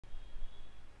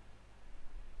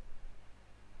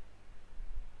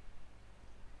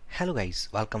Hello guys,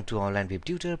 welcome to Online Web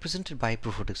Tutor presented by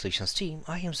Profotech Solutions team.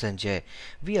 I am Sanjay.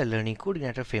 We are learning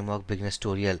CodeIgniter Framework Beginners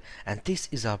tutorial and this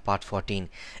is our part 14.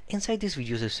 Inside this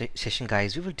video session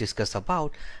guys, we will discuss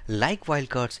about like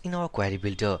wildcards in our query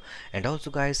builder. And also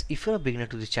guys, if you're a beginner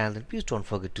to this channel, then please don't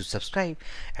forget to subscribe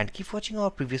and keep watching our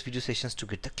previous video sessions to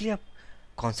get the clear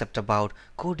concept about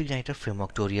CodeIgniter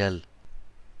Framework tutorial.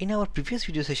 In our previous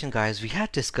video session guys, we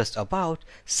had discussed about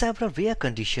several where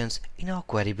conditions in our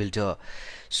query builder.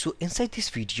 So inside this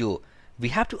video, we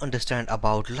have to understand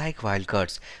about like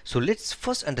wildcards. So let's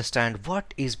first understand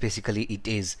what is basically it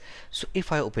is. So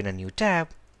if I open a new tab,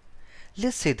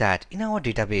 let's say that in our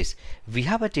database, we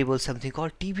have a table something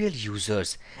called TBL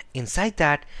users. Inside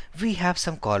that, we have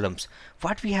some columns.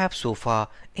 What we have so far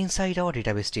inside our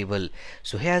database table.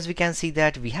 So here as we can see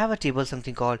that we have a table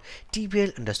something called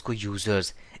TBL underscore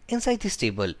users. Inside this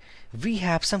table, we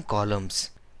have some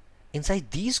columns.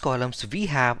 Inside these columns, we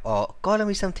have a column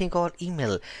is something called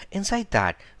email. Inside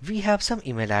that, we have some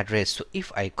email address. So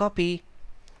if I copy,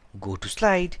 go to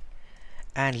slide,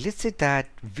 and let's say that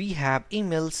we have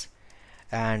emails,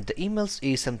 and the emails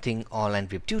is something online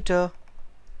web tutor.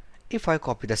 If I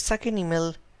copy the second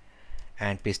email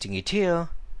and pasting it here,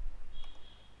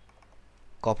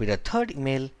 copy the third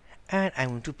email, and I'm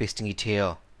going to pasting it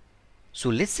here. So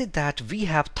let's say that we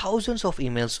have thousands of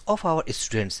emails of our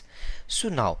students. So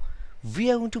now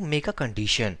we are going to make a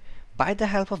condition. By the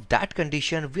help of that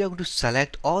condition, we are going to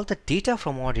select all the data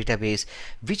from our database,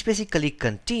 which basically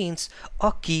contains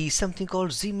a key something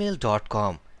called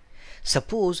gmail.com.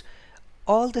 Suppose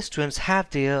all the students have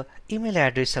their email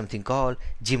address something called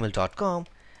gmail.com.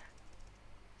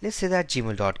 Let's say that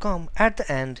gmail.com at the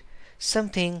end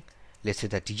something, let's say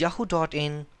that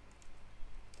yahoo.in,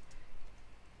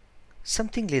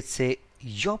 something let's say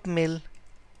yopmail.in,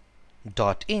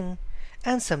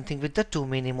 and something with the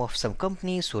domain name of some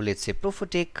company. So let's say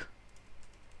Profotech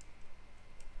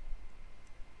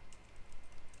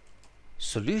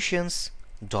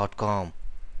Solutions.com.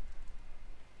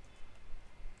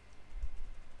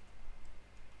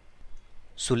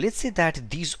 So let's say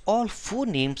that these all four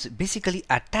names basically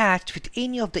attached with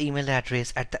any of the email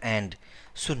address at the end.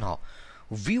 So now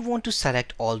we want to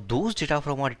select all those data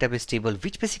from our database table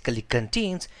which basically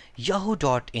contains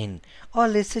yahoo.in or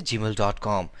let's say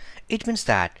gmail.com. It means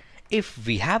that if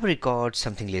we have record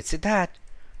something, let's say that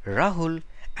Rahul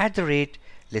at the rate,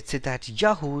 let's say that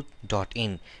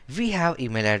yahoo.in, we have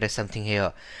email address something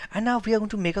here, and now we are going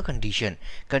to make a condition.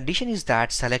 Condition is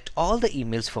that select all the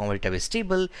emails from our database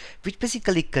table which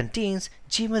basically contains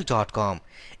gmail.com.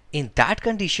 In that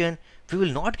condition, we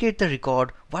will not get the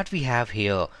record what we have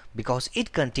here because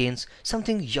it contains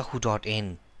something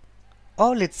yahoo.in.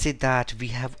 Or let's say that we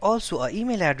have also an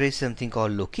email address something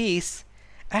called locase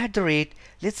at the rate,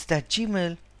 let's say that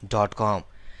gmail.com.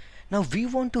 Now we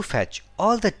want to fetch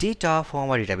all the data from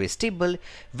our database table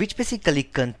which basically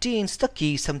contains the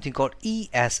key something called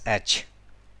ESH.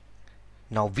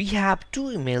 Now we have two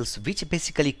emails which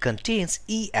basically contains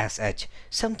ESH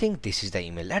something. This is the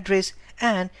email address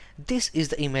and this is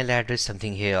the email address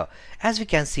something here. As we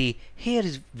can see here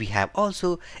is we have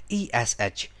also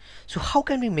ESH. So how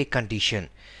can we make condition?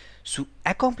 So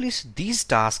accomplish these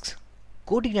tasks,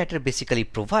 CodeIgniter basically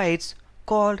provides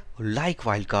called like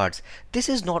wildcards. This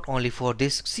is not only for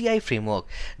this CI framework,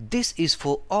 this is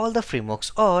for all the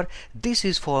frameworks, or this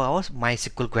is for our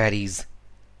MySQL queries.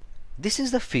 This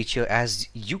is the feature, as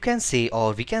you can say,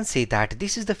 or we can say that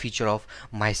this is the feature of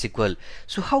MySQL.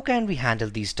 So how can we handle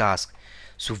these tasks?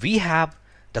 So we have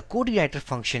the CodeIgniter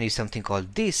function is something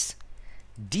called this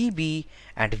db,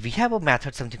 and we have a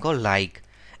method something called like.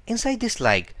 Inside this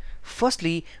like,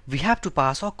 firstly we have to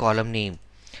pass our column name.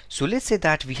 So let's say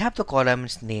that we have the column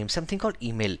name something called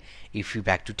email. If we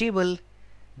back to table,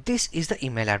 this is the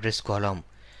email address column.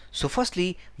 So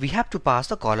firstly we have to pass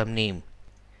the column name.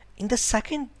 In the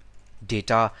second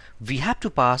data, we have to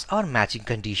pass our matching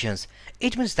conditions.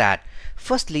 It means that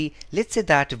firstly let's say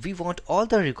that we want all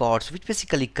the records which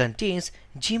basically contains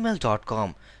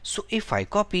gmail.com. So if I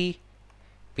copy,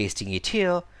 pasting it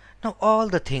here, now all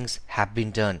the things have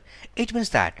been done. It means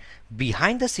that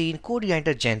behind the scene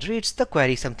CodeIgniter generates the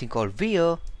query something called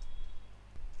where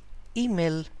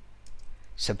email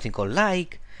something called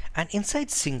like, and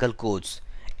inside single quotes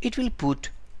it will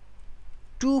put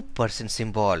 2%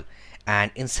 symbol,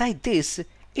 and inside this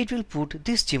it will put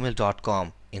this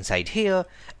gmail.com inside here,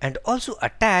 and also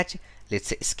attach let's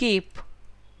say escape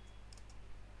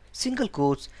single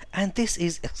quotes, and this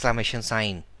is exclamation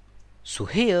sign. So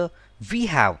here we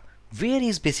have where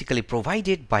is basically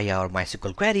provided by our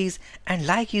MySQL queries and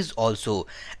like is also,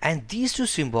 and these two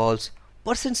symbols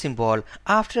percent symbol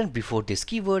after and before this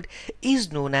keyword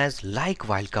is known as like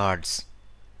wildcards.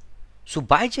 So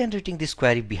by generating this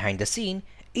query behind the scene,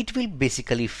 it will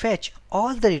basically fetch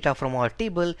all the data from our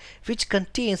table which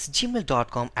contains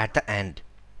gmail.com at the end.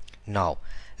 Now,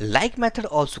 like method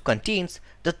also contains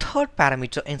the third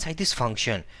parameter inside this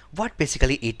function, what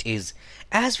basically it is.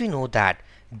 As we know that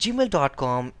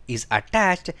gmail.com is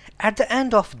attached at the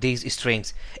end of these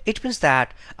strings. It means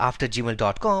that after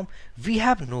gmail.com we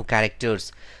have no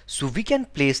characters. So we can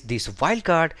place this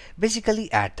wildcard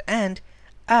basically at the end,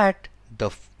 at the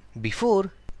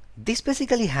before. This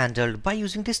basically handled by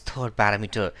using this third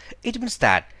parameter. It means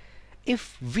that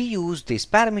if we use this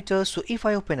parameter, so if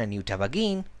I open a new tab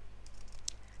again,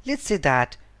 let's say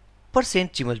that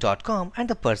 %gmail.com and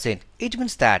the %, it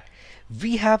means that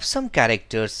we have some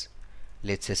characters.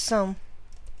 Let's say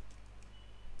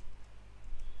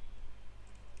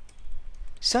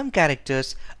some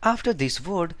characters after this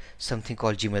word, something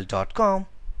called gmail.com,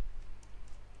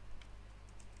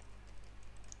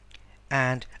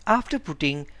 and after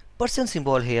putting %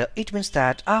 symbol here, it means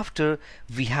that after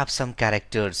we have some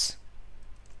characters.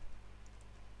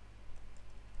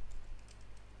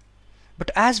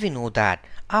 But as we know that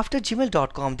after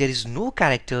gmail.com there is no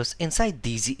characters inside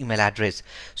these email address,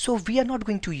 so we are not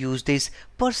going to use this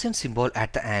 % symbol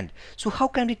at the end. So how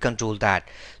can we control that?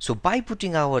 So by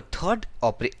putting our third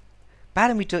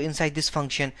parameter inside this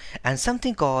function and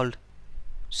something called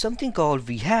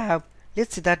we have,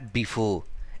 let's say that before.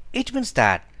 It means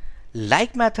that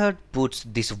like method puts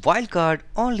this wildcard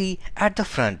only at the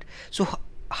front. So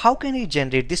how can we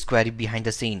generate this query behind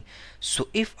the scene? So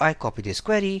if I copy this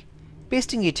query,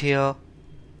 pasting it here,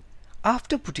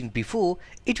 after putting before,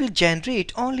 it will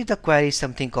generate only the query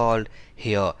something called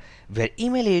here, where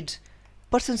email is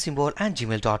 % symbol and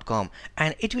gmail.com,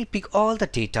 and it will pick all the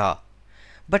data.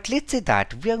 But let's say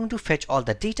that we are going to fetch all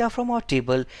the data from our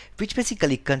table, which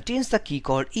basically contains the key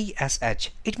called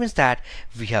ESH. It means that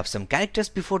we have some characters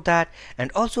before that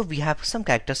and also we have some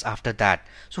characters after that.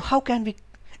 So how can we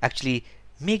actually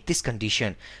make this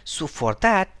condition? So for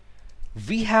that,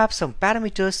 we have some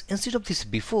parameters instead of this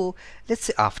before. Let's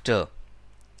say after.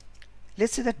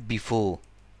 Let's say that before.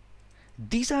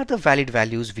 These are the valid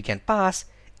values we can pass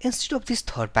instead of this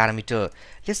third parameter.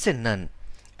 Let's say none.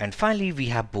 And finally we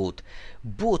have both.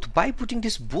 By putting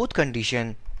this both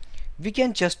condition, we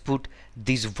can just put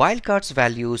these wildcards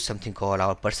values, something called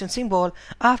our % symbol,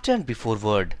 after and before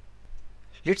word.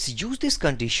 Let's use these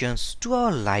conditions to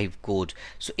our live code.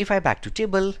 So if I back to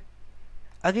table,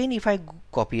 again if I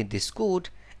copy this code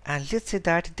and let's say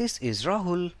that this is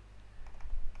Rahul,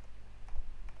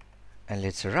 and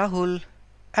let's say Rahul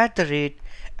 @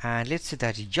 and let's say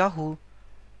that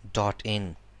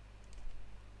yahoo.in.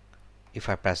 If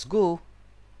I press go,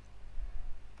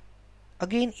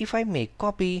 again if I make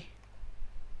copy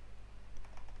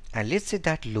and let's say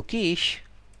that Lokesh,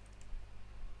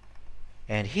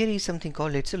 and here is something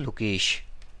called, let's say Lokesh,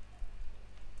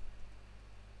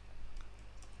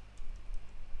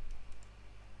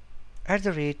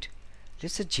 @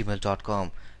 let's say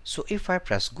gmail.com. So if I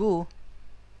press go,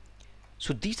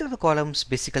 so these are the columns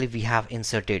basically we have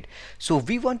inserted. So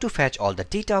we want to fetch all the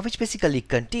data which basically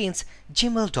contains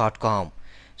gmail.com.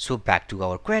 So back to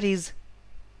our queries.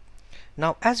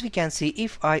 Now as we can see,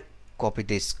 if I copy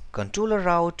this controller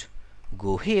route,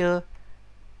 go here,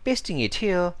 pasting it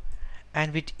here,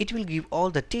 and it will give all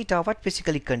the data what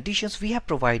basically conditions we have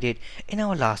provided in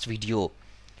our last video.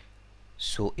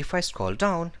 So if I scroll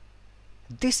down,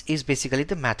 this is basically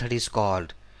the method is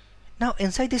called. Now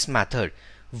inside this method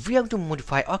we are going to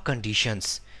modify our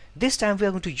conditions. This time we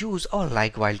are going to use our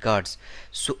like wildcards.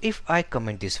 So if I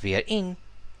comment this where in,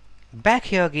 back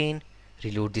here again,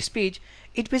 reload this page,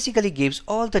 it basically gives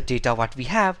all the data what we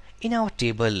have in our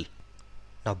table.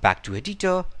 Now back to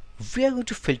editor, we are going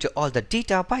to filter all the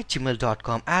data by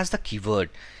gmail.com as the keyword.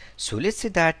 So let's say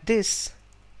that this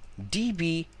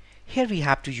db, here we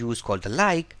have to use called the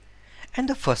like, and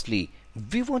the firstly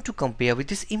we want to compare with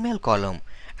this email column,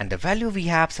 and the value we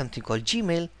have something called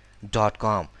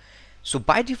gmail.com. So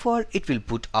by default it will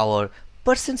put our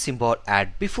 % symbol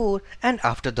at before and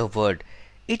after the word.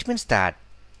 It means that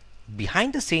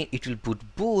behind the scene it will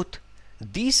put both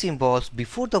these symbols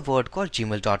before the word called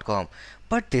gmail.com,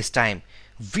 but this time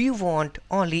we want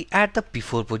only at the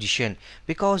before position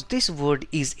because this word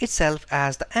is itself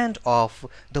as the end of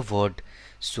the word.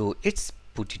 So it's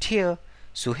put it here.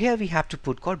 So here we have to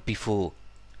put called before.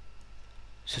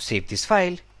 So save this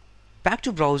file, back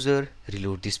to browser,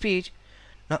 reload this page.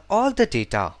 Now all the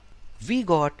data we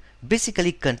got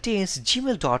basically contains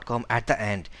gmail.com at the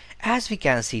end. As we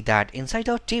can see that inside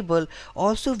our table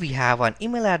also we have an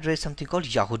email address something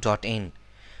called yahoo.in.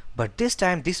 but this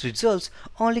time these results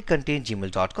only contain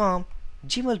gmail.com,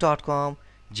 gmail.com,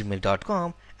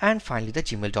 gmail.com, and finally the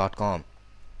gmail.com.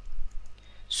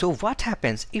 So what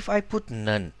happens if I put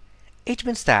none? It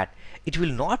means that it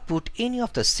will not put any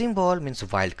of the symbol, means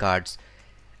wildcards,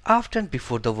 after and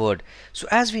before the word. So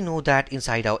as we know that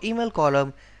inside our email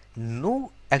column,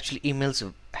 no actually emails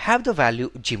have the value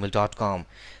gmail.com.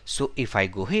 So if I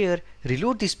go here,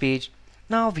 reload this page,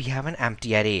 now we have an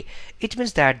empty array. It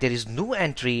means that there is no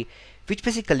entry which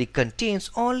basically contains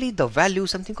only the value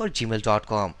something called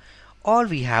gmail.com. All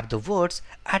we have the words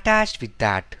attached with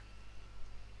that.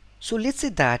 So let's say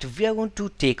that we are going to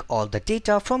take all the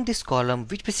data from this column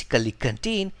which basically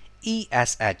contain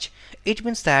ESH. It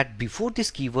means that before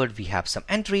this keyword we have some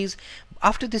entries,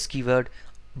 after this keyword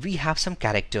we have some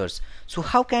characters. So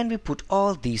how can we put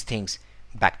all these things?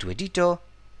 Back to editor.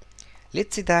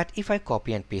 Let's say that if I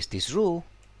copy and paste this row,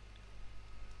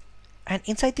 and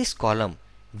inside this column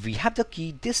we have the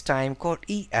key this time called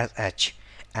ESH,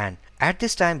 and at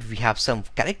this time we have some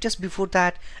characters before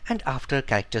that and after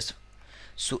characters.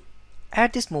 So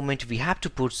at this moment we have to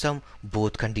put some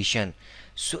both condition.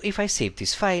 So if I save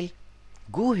this file,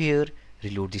 go here,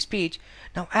 reload this page,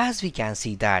 now as we can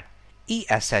see that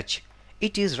ESH,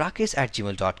 it is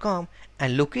rakesh@gmail.com,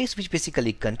 and location which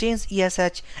basically contains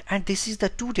ESH, and this is the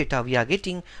two data we are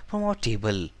getting from our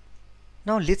table.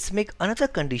 Now let's make another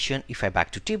condition. If I back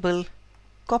to table,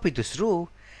 copy this row,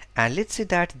 and let's say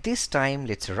that this time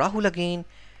let's say Rahul again,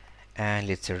 and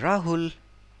let's say Rahul,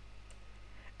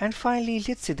 and finally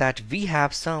let's say that we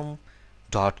have some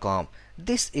 .com.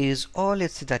 This is all,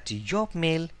 let's say that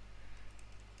yopmail.com.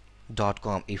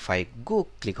 If I go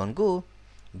click on go,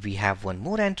 we have one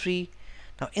more entry.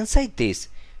 Now inside this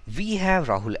we have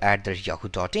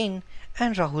rahul@yahoo.in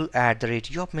and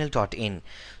rahul@yopmail.in.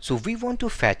 So we want to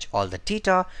fetch all the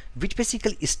data which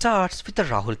basically starts with the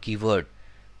Rahul keyword.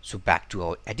 So back to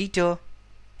our editor,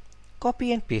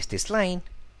 copy and paste this line,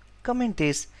 comment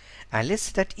this, and let's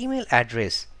say that email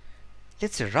address,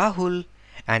 let's say Rahul,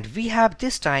 and we have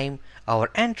this time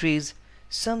our entries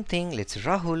something, let's say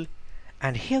Rahul,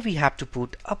 and here we have to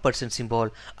put a % symbol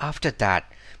after that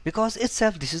because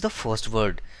itself this is the first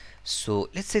word. So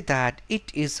let's say that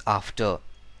it is after.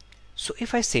 So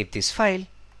if I save this file,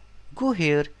 go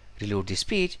here, reload this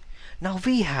page, now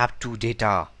we have two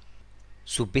data.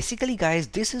 So basically guys,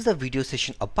 this is the video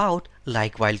session about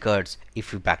like wildcards.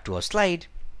 If we back to our slide,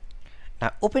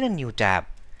 now open a new tab.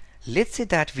 Let's say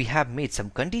that we have made some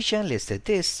condition, let's say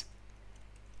this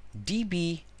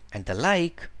db and the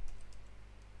like,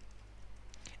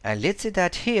 and let's say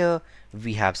that here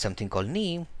we have something called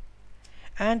name,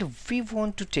 and we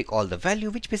want to take all the value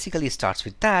which basically starts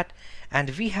with that, and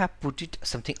we have put it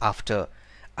something after.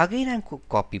 Again I'm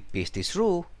copy paste this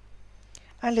row,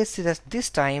 and let's say that this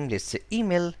time let's say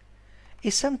email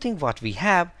is something what we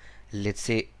have, let's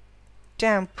say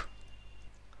temp,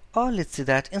 or let's say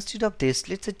that instead of this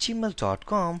let's say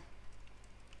gmail.com,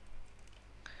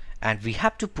 and we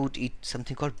have to put it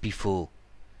something called before.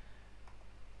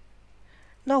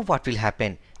 Now what will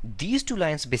happen? These two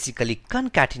lines basically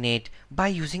concatenate by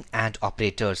using AND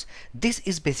operators. This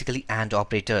is basically AND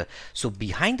operator. So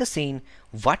behind the scene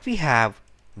what we have,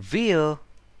 where,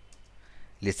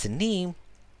 let's say name,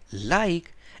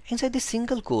 like, inside the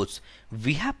single quotes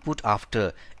we have put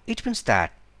after. It means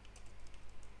that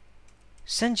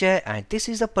Sanjay, and this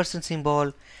is the person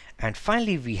symbol, and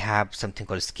finally we have something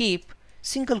called escape,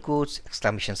 single quotes,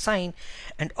 exclamation sign,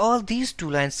 and all these two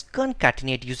lines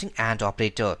concatenate using AND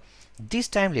operator. This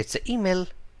time let's say email,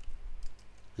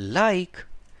 like,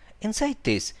 inside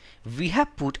this we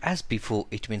have put as before.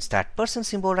 It means that person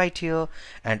symbol right here,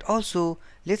 and also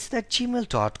let's say that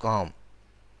gmail.com,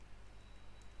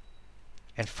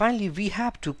 and finally we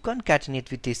have to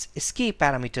concatenate with this escape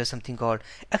parameter something called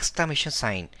exclamation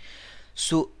sign.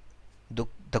 So the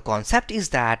concept is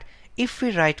that if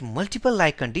we write multiple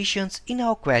like conditions in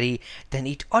our query, then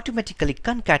it automatically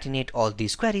concatenate all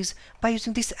these queries by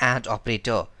using this AND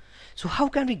operator. So how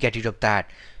can we get rid of that?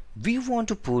 We want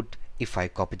to put, if I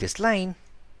copy this line,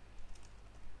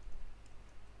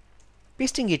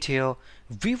 pasting it here,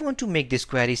 we want to make this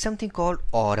query something called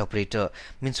OR operator.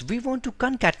 Means we want to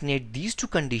concatenate these two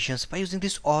conditions by using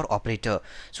this OR operator.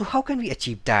 So how can we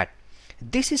achieve that?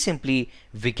 This is simply,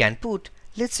 we can put,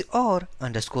 let's say OR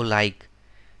underscore like.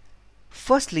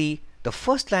 Firstly, the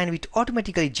first line which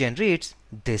automatically generates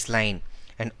this line,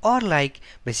 and OR like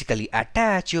basically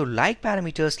attach your like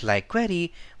parameters like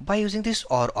query by using this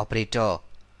OR operator.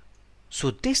 So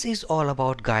this is all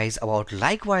about guys about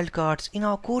like wildcards in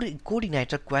our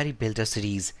CodeIgniter Query Builder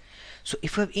series. So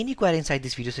if you have any query inside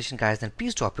this video session guys, then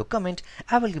please drop your comment.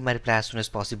 I will give my reply as soon as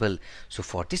possible. So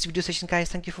for this video session guys,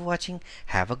 thank you for watching.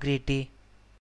 Have a great day.